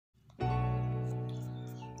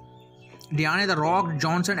Dwayne "The Rock"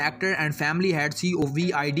 Johnson, actor and family had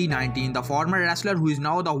COVID-19. The former wrestler, who is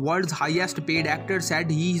now the world's highest paid actor, said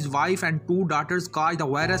his wife and two daughters caught the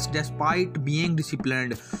virus despite being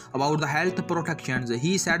disciplined about the health protections.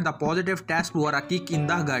 He said the positive tests were a kick in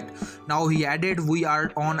the gut. Now he added, "We are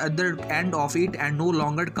on the other end of it and no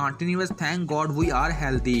longer continuous. Thank God we are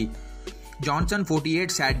healthy." Johnson,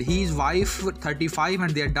 48, said his wife, 35,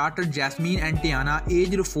 and their daughter Jasmine and Tiana,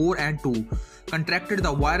 aged 4 and 2, contracted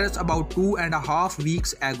the virus about 2.5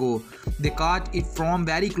 weeks ago. They caught it from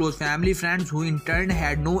very close family friends who in turn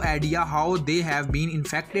had no idea how they have been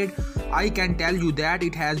infected. "I can tell you that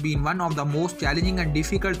it has been one of the most challenging and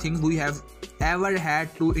difficult things we have ever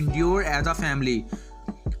had to endure as a family,"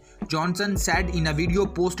 Johnson said in a video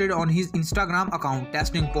posted on his Instagram account.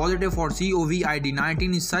 "Testing positive for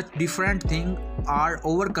COVID-19 is such different thing. Are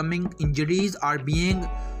overcoming injuries, are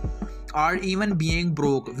even being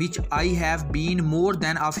broke, which I have been more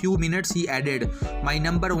than a few minutes," he added. "My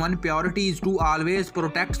number one priority is to always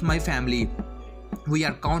protect my family. We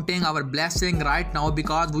are counting our blessing right now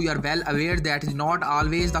because we are well aware that is not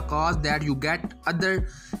always the cause that you get other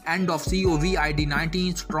end of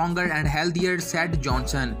COVID-19 stronger and healthier," said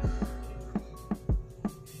Johnson.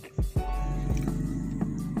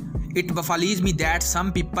 "It baffles me that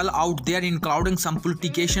some people out there, including some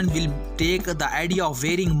politicians, will take the idea of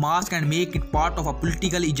wearing masks and make it part of a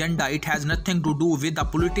political agenda. It has nothing to do with the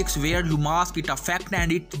politics. Wear you mask, it affect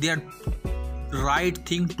and it's their right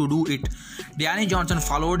thing to do it." Dwayne Johnson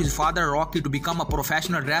followed his father Rocky to become a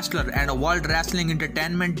professional wrestler and a World Wrestling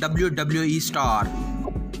Entertainment WWE star.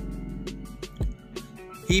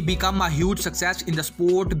 He became a huge success in the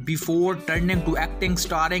sport before turning to acting,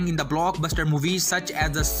 starring in the blockbuster movies such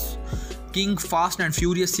as The King, Fast and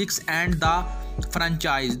Furious 6 and the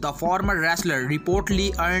franchise. The former wrestler reportedly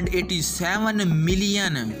earned $87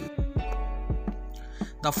 million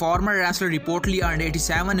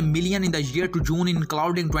in the year to June,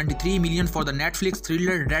 including $23 million for the Netflix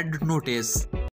thriller Red Notice.